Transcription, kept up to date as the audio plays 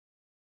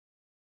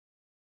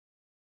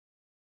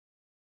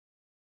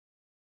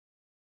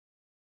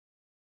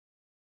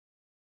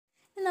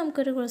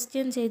നമുക്കൊരു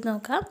ക്വസ്റ്റ്യൻ ചെയ്ത്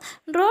നോക്കാം.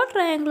 Draw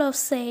triangle of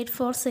side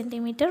 4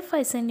 cm,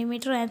 5 cm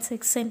and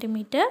 6 cm.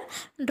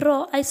 Draw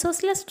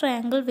isosceles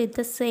triangle with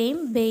the same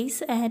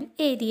base and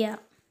area.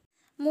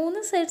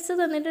 3 sides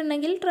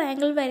തന്നിട്ടുണ്ടെങ്കിൽ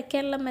triangle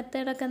വരയ്ക്കാനുള്ള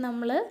മെത്തേഡൊക്കെ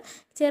നമ്മൾ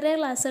ചെറിയ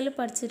ക്ലാസ്സിൽ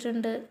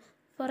പഠിച്ചിട്ടുണ്ട്.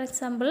 ഫോർ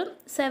എക്സാമ്പിൾ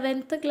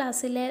 7th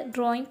ക്ലാസ്സിലെ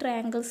ഡ്രോയിങ്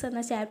ട്രയാങ്കിൾസ്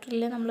എന്ന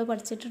ചാപ്റ്ററിൽ നമ്മൾ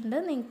പഠിച്ചിട്ടുണ്ട്.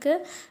 നിങ്ങൾക്ക്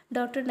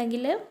ഡൗട്ട്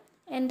ഉണ്ടെങ്കിൽ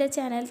എൻ്റെ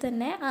ചാനലിൽ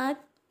തന്നെ ആ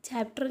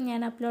ചാപ്റ്റർ ഞാൻ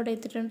അപ്ലോഡ്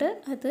ചെയ്തിട്ടുണ്ട്,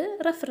 അത്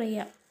റെഫർ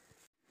ചെയ്യാം.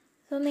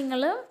 സോ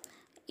നിങ്ങൾ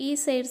ഈ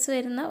സൈഡ്സ്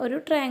വരുന്ന ഒരു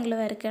ട്രയാങ്കിൾ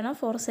വരയ്ക്കണം.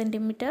 4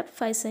 cm,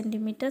 5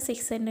 cm,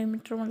 6 cm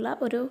ഉള്ള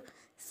ഒരു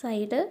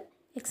സൈഡ്.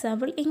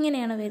 എക്സാമ്പിൾ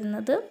ഇങ്ങനെയാണ്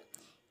വരുന്നത്.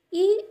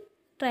 ഈ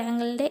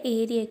ട്രയാങ്കിളിൻ്റെ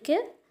ഏരിയയ്ക്ക്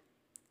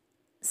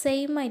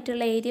സെയിം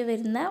ആയിട്ടുള്ള ഏരിയ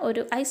വരുന്ന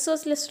ഒരു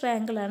ഐസോസ്ലെസ്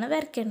ട്രയാങ്കിളാണ്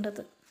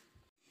വരയ്ക്കേണ്ടത്.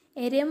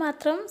 ഏരിയ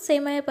മാത്രം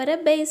സെയിം ആയ പോലെ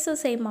ബേസ്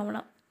സെയിം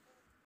ആവണം.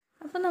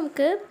 അപ്പോൾ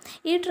നമുക്ക്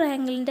ഈ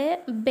ട്രയാങ്കിളിൻ്റെ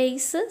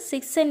ബേസ്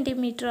 6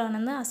 cm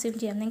ആണെന്ന് അസ്യൂം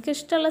ചെയ്യാം. നിങ്ങൾക്ക്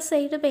ഇഷ്ടമുള്ള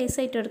സൈഡ് ബേസ്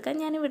ആയിട്ട് എടുക്കാം.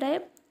 ഞാനിവിടെ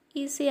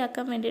ഈസി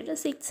ആക്കാൻ വേണ്ടിയിട്ട്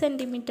 6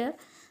 cm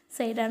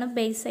സൈഡാണ്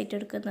ബേസ് ആയിട്ട്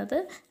എടുക്കുന്നത്.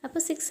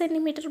 അപ്പോൾ 6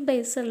 cm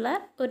ബേസുള്ള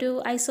ഒരു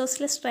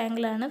ഐസോസ്ലെസ്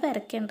ട്രയാങ്കിളാണ്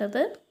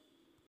വരയ്ക്കേണ്ടത്.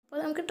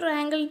 അപ്പോൾ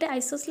നമുക്ക്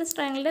ഐസോസ്ലെസ്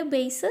ട്രയാങ്കിളിൻ്റെ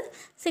ബേസ്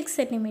 6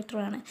 cm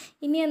ആണ്.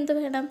 ഇനി എന്ത്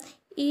വേണം?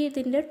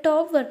 ഇതിൻ്റെ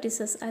ടോപ്പ്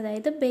വെർട്ടിസസ്,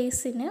 അതായത്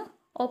ബേസിന്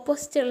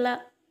ഓപ്പോസിറ്റുള്ള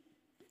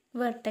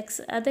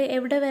വെർട്ടെക്സ്, അത്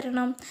എവിടെ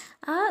വരണം?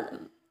 ആ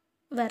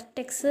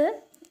വെർട്ടെക്സ്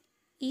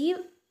ഈ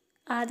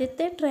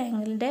ആദ്യത്തെ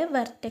ട്രയാങ്കിളിൻ്റെ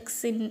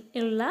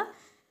വെർട്ടെക്സിനുള്ള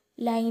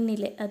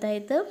ലൈനിൽ,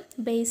 അതായത്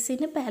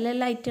ബേസിന്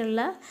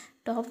പാരലലായിട്ടുള്ള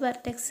ടോപ്പ്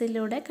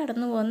വെർട്ടെക്സിലൂടെ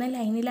കടന്നു പോകുന്ന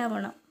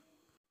ലൈനിലാവണം.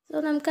 സോ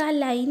നമുക്ക് ആ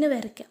ലൈന്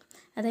വരയ്ക്കാം.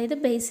 അതായത്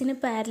ബേസിന്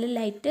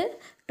പാരലലായിട്ട്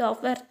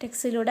ടോപ്പ്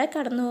വെർട്ടെക്സിലൂടെ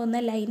കടന്നു പോകുന്ന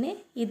ലൈന്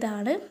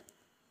ഇതാണ്.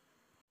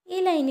 ഈ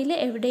ലൈനിൽ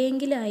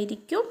എവിടെയെങ്കിലും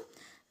ആയിരിക്കും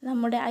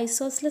നമ്മുടെ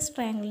ഐസോസ്ലെസ്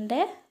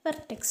ട്രയാങ്കിളിൻ്റെ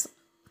വെർട്ടെക്സ്.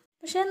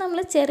 പക്ഷേ നമ്മൾ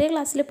ചെറിയ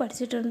ക്ലാസ്സിൽ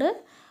പഠിച്ചിട്ടുണ്ട്,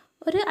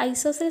 ഒരു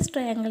ഐസോസ്ലെസ്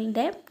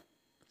ട്രയാങ്കിളിൻ്റെ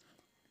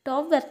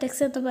ടോപ്പ്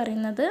വെർട്ടെക്സ് എന്ന്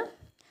പറയുന്നത്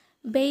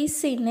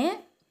ബേസിന്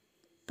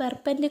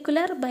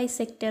പെർപെൻഡിക്കുലർ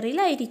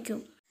ബൈസെക്ടറിലായിരിക്കും.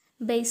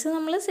 ബേസ്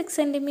നമ്മൾ 6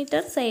 cm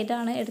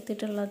സൈഡാണ്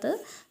എടുത്തിട്ടുള്ളത്.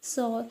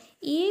 സോ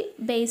ഈ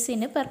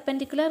ബേസിന്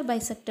പെർപെൻഡിക്കുലർ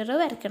ബൈസെക്ടർ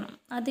വരയ്ക്കണം.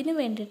 അതിന്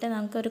വേണ്ടിയിട്ട്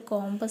നമുക്കൊരു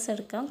കോമ്പസ്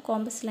എടുക്കാം.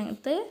 കോമ്പസ്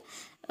ലെങ്ത്ത്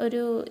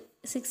ഒരു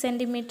 6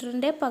 cm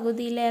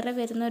പകുതിയിലേറെ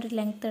വരുന്ന ഒരു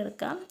ലെങ്ത്ത്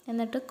എടുക്കാം.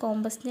 എന്നിട്ട്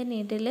കോമ്പസിൻ്റെ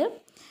നീഡിൽ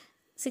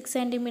 6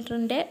 cm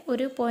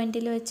ഒരു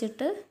പോയിന്റിൽ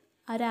വെച്ചിട്ട്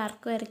ഒരു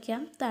ആർക്ക്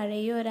വരയ്ക്കാം.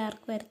 താഴെയും ഒരു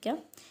ആർക്ക് വരയ്ക്കാം.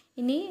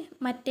 ഇനി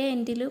മറ്റേ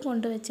എൻഡിൽ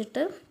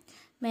കൊണ്ടുവച്ചിട്ട്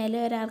മേലെ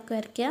ഒരു ആർക്ക്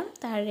വരയ്ക്കാം,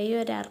 താഴെയും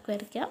ഒരു ആർക്ക്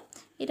വരയ്ക്കാം.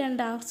 ഈ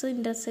 2 ആർക്സ്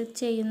ഇൻ്റർസെക്റ്റ്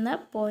ചെയ്യുന്ന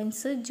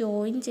പോയിൻറ്റ്സ്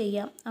ജോയിൻ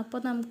ചെയ്യാം. അപ്പോൾ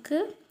നമുക്ക്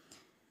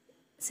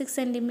 6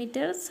 cm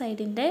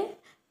സൈഡിൻ്റെ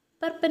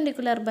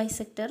പെർപെൻഡിക്കുലർ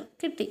ബൈസെക്ടർ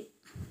കിട്ടി.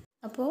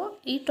 അപ്പോൾ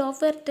ഈ ടോപ്പ്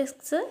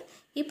വെർട്ടെക്സ്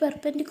ഈ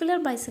പെർപെൻഡിക്കുലർ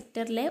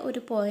ബൈസെക്ടറിലെ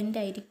ഒരു പോയിൻ്റ്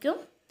ആയിരിക്കും.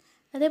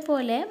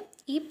 അതേപോലെ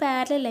ഈ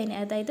പാരലൽ ലൈൻ,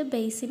 അതായത്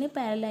ബേസിന്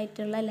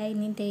പാരലായിട്ടുള്ള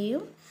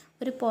ലൈനിൻ്റെയും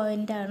ഒരു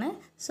പോയിൻ്റാണ്.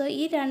 സോ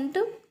ഈ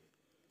 2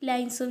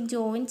 ലൈൻസും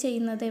ജോയിൻ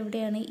ചെയ്യുന്നത്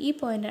എവിടെയാണ്? ഈ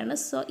പോയിൻ്റാണ്.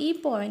 സോ ഈ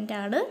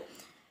പോയിൻ്റാണ്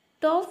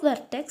top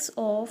vertex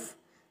of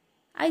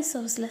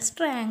isosceles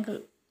triangle.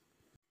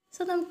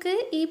 So നമുക്ക്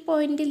ഈ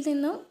പോയിന്റിൽ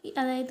നിന്നും,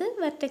 അതായത്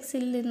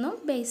വെർട്ടെക്സിൽ നിന്നും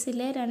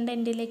ബേസിലെ 2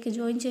 എൻഡിലേക്ക്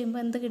ജോയിൻ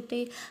ചെയ്യുമ്പോൾ എന്ത്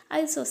കിട്ടി?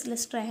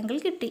 ഐസോസ്ലെസ് ട്രയാങ്കിൾ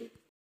കിട്ടി.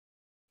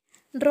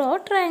 Draw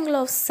triangle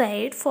of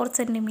side 4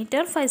 cm,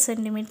 5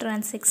 cm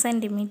and 6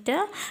 cm.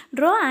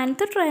 Draw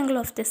another triangle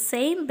of the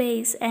same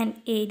base and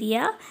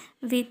area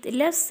with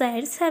left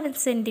side 7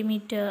 cm.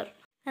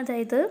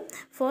 അതായത്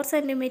 4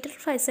 cm,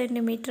 5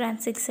 cm and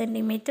 6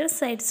 cm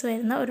sides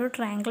വരുന്ന ഒരു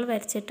ട്രയാങ്കിൾ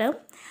വരച്ചിട്ട്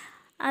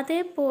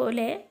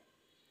അതേപോലെ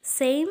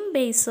സെയിം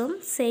ബേസും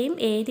സെയിം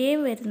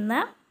ഏരിയയും വരുന്ന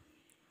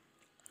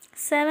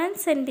 7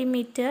 cm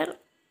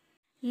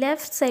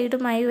left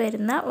സൈഡുമായി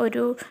വരുന്ന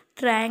ഒരു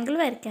triangle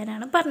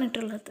വരയ്ക്കാനാണ്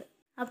പറഞ്ഞിട്ടുള്ളത്.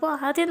 അപ്പോൾ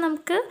ആദ്യം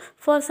നമുക്ക്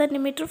 4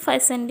 cm,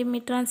 5 cm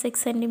and 6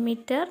 cm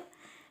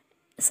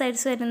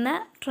sides വരുന്ന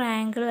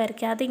ട്രയാങ്കിൾ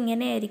വരയ്ക്കാം.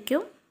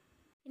 അതിങ്ങനെയായിരിക്കും.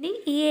 ഇനി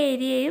ഈ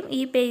ഏരിയയും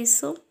ഈ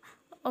ബേസും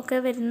ഒക്കെ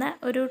വരുന്ന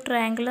ഒരു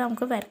ട്രയാങ്കിൾ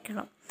നമുക്ക്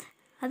വരയ്ക്കണം.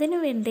 അതിനു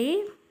വേണ്ടി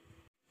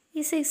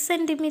ഈ 6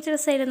 cm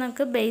സൈഡ്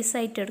നമുക്ക് ബേസ്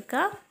ആയിട്ട്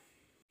എടുക്കാം.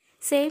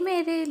 സെയിം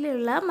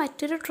ഏരിയയിലുള്ള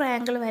മറ്റൊരു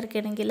ട്രയാങ്കിൾ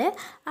വരയ്ക്കണമെങ്കിൽ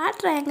ആ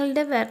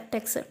ട്രയാങ്കിളിൻ്റെ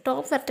വെർട്ടെക്സ്,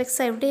 ടോപ്പ് വെർട്ടെക്സ്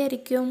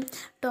എവിടെയായിരിക്കും?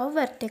 ടോപ്പ്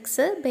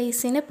വെർട്ടെക്സ്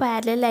ബേസിന്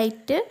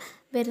പാരലലായിട്ട്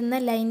വരുന്ന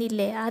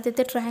ലൈനില്ലേ,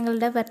 ആദ്യത്തെ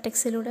ട്രയാങ്കിളിൻ്റെ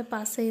വെർട്ടെക്സിലൂടെ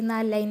പാസ് ചെയ്യുന്ന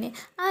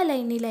ആ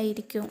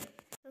ലൈനിലായിരിക്കും.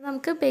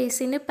 നമുക്ക്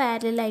ബേസിന്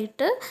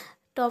പാരലലായിട്ട്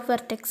ടോപ്പ്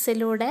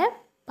വെർട്ടെക്സിലൂടെ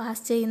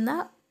പാസ് ചെയ്യുന്ന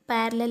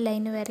പാരലൽ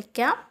ലൈൻ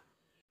വരയ്ക്കാം.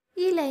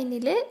 ഈ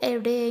ലൈനിൽ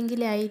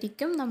എവിടെയെങ്കിലും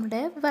ആയിരിക്കും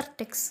നമ്മുടെ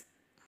വെർട്ടെക്സ്.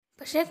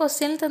 പക്ഷേ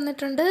ക്വസ്റ്റ്യനിൽ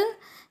തന്നിട്ടുണ്ട്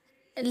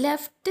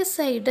ലെഫ്റ്റ്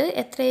സൈഡ്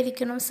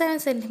എത്രയായിരിക്കണം? 7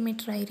 cm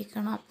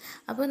ആയിരിക്കണം.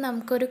 അപ്പോൾ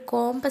നമുക്കൊരു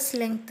കോമ്പസ്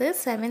ലെങ്ത്ത്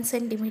 7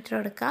 cm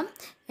എടുക്കാം.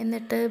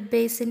 എന്നിട്ട്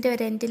ബേസിൻ്റെ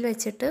ഒരു എൻഡിൽ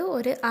വെച്ചിട്ട്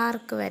ഒരു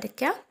ആർക്ക്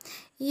വരയ്ക്കാം.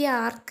 ഈ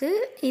ആർക്ക്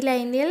ഈ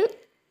ലൈനിൽ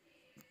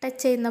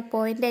ടച്ച് ചെയ്യുന്ന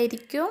പോയിൻ്റ്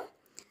ആയിരിക്കും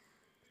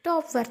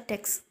ടോപ്പ്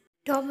വെർട്ടെക്സ്.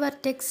 ടോപ്പ്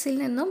വെർട്ടെക്സിൽ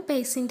നിന്നും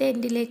ബേസിൻ്റെ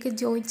എൻഡിലേക്ക്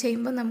ജോയിൻ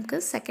ചെയ്യുമ്പോൾ നമുക്ക്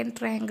സെക്കൻഡ്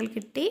ട്രയാങ്കിൾ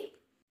കിട്ടി.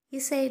 ഈ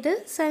സൈഡ്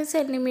 7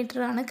 cm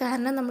ആണ്,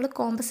 കാരണം നമ്മൾ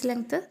കോമ്പസ്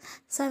ലെങ്ത്ത്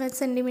 7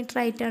 cm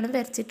ആയിട്ടാണ്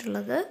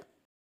വരച്ചിട്ടുള്ളത്.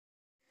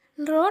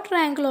 Draw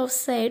triangle of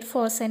side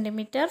 4 cm,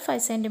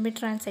 5 cm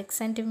and 6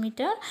 cm.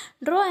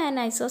 Draw an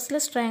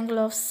isosceles triangle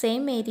of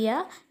same area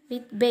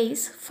with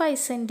base 5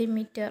 cm.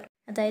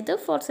 അതായത്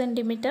 4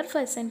 cm,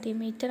 5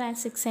 cm and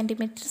 6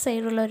 cm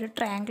സൈഡുള്ള ഒരു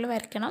ട്രയാങ്കിൾ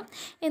വരയ്ക്കണം.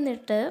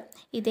 എന്നിട്ട്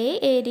ഇതേ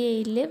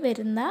ഏരിയയിൽ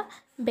വരുന്ന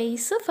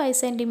ബേസ് 5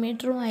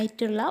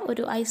 സെൻറ്റിമീറ്ററുമായിട്ടുള്ള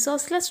ഒരു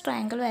ഐസോസ്ലെസ്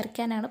ട്രയാങ്കിൾ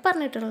വരയ്ക്കാനാണ്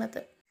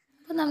പറഞ്ഞിട്ടുള്ളത്.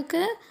 അപ്പോൾ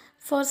നമുക്ക്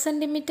 4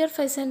 cm,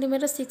 5 cm,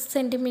 6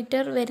 cm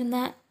വരുന്ന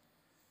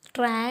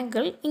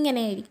ട്രയാങ്കിൾ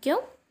ഇങ്ങനെയായിരിക്കും.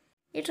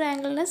 ഈ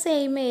ട്രയാങ്കിളിന്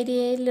സെയിം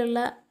ഏരിയയിലുള്ള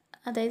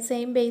അതായത്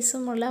സെയിം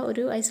ബേസുമുള്ള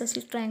ഒരു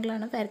ഐസോസ്ലെസ്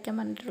ട്രയാങ്കിളാണ് വരയ്ക്കാൻ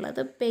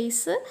പറഞ്ഞിട്ടുള്ളത്.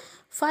 ബേസ്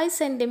 5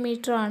 cm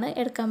ആണ്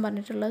എടുക്കാൻ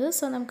പറഞ്ഞിട്ടുള്ളത്.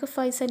 സോ നമുക്ക്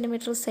 5 cm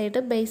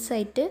സൈഡ്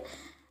ബേസായിട്ട്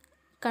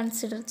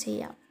കൺസിഡർ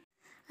ചെയ്യാം.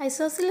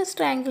 ഐസോസ്ലെസ്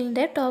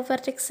ട്രയാങ്കിളിൻ്റെ ടോപ്പ്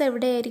വെർട്ടെക്സ്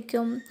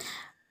എവിടെയായിരിക്കും?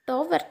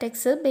 Top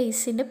vertex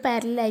ബേസിൻ്റെ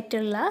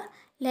പാരലായിട്ടുള്ള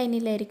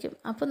ലൈനിലായിരിക്കും.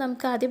 അപ്പോൾ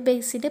നമുക്ക് ആദ്യം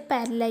ബേസിൻ്റെ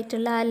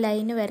പാരലായിട്ടുള്ള ആ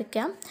ലൈന്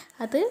വരയ്ക്കാം.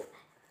 അത്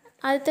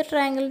ആദ്യത്തെ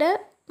ട്രയാങ്കിളിൻ്റെ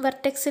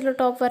വെർട്ടെക്സിലുള്ള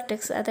ടോപ്പ്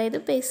വെർട്ടെക്സ് അതായത്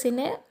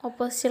ബേസിന്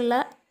ഓപ്പോസിറ്റുള്ള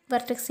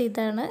വെർട്ടെക്സ്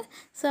ഇതാണ്.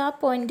 സോ ആ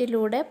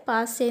പോയിൻറ്റിലൂടെ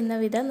പാസ് ചെയ്യുന്ന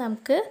വിധം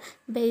നമുക്ക്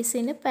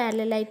ബേസിന്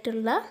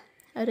പാരലായിട്ടുള്ള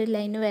ഒരു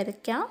ലൈൻ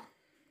വരയ്ക്കാം.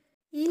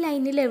 ഈ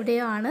ലൈനിൽ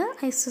എവിടെയോ ആണ്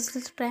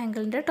ഐസോസ്ലെസ്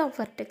ട്രയാങ്കിളിൻ്റെ ടോപ്പ്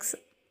വെർട്ടെക്സ്.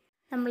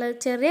 നമ്മൾ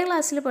ചെറിയ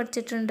ക്ലാസ്സിൽ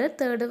പഠിച്ചിട്ടുണ്ട്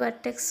third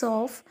vertex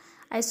of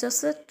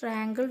isosceles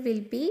triangle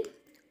will be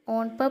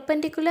on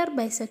perpendicular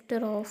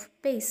bisector of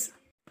base.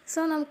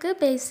 So നമുക്ക്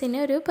ബേസിന്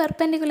ഒരു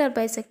പെർപെൻഡിക്കുലർ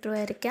ബൈസെക്ടർ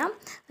വരയ്ക്കാം.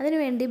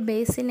 അതിനുവേണ്ടി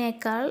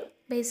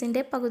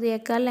ബേസിൻ്റെ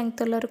പകുതിയേക്കാൾ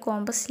ലെങ്ത്തുള്ള ഒരു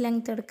കോമ്പസ്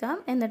ലെങ്ത് എടുക്കാം.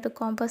 എന്നിട്ട്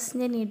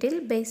കോമ്പസിൻ്റെ നീഡിൽ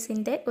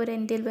ബേസിൻ്റെ ഒരു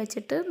എൻഡിൽ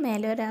വെച്ചിട്ട്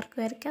മേലെ ഒരു ആർക്ക്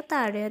വരയ്ക്കാം,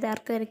 താഴെ ഒരു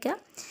ആർക്ക് വരയ്ക്കാം.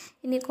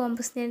 ഇനി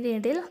കോമ്പസിൻ്റെ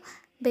നീഡിൽ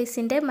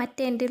ബേസിൻ്റെ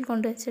മറ്റേ എൻഡിൽ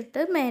കൊണ്ടുവച്ചിട്ട്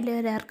മേലെ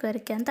ഒരു ആർക്ക്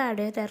വരയ്ക്കാം,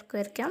 താഴെ ഒരു ആർക്ക്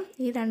വരയ്ക്കാം.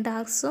 ഈ രണ്ട്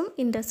ആർക്സും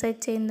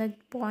ഇൻ്റർസെക്റ്റ് ചെയ്യുന്ന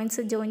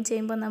പോയിൻറ്റ്സ് ജോയിൻ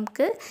ചെയ്യുമ്പോൾ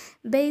നമുക്ക്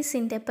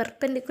ബേസിൻ്റെ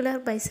പെർപെൻഡിക്കുലർ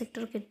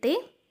ബൈസെക്ടർ കിട്ടി.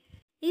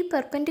 ഈ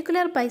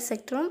പെർപെൻഡിക്കുലർ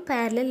ബൈസെക്ടറും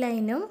പാരലൽ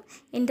ലൈനും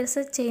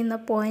ഇൻ്റർസെക്റ്റ് ചെയ്യുന്ന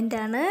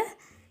പോയിൻ്റാണ്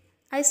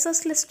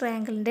ഐസോസ്ലെസ്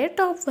ട്രയാങ്കിളിൻ്റെ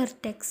ടോപ്പ്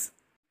വെർട്ടെക്സ്.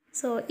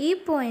 സോ ഈ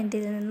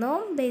പോയിൻറ്റിൽ നിന്നും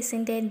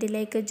ബേസിൻ്റെ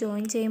എൻഡിലേക്ക്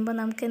ജോയിൻ ചെയ്യുമ്പോൾ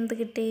നമുക്ക് എന്ത്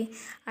കിട്ടി?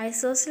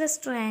 ഐസോസ്ലെസ്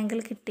ട്രയാങ്കിൾ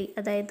കിട്ടി.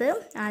 അതായത്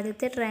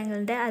ആദ്യത്തെ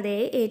ട്രയാങ്കിളിൻ്റെ അതേ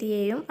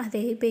ഏരിയയും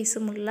അതേ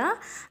ബേസുമുള്ള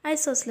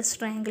ഐസോസ്ലെസ്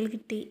ട്രയാങ്കിൾ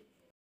കിട്ടി.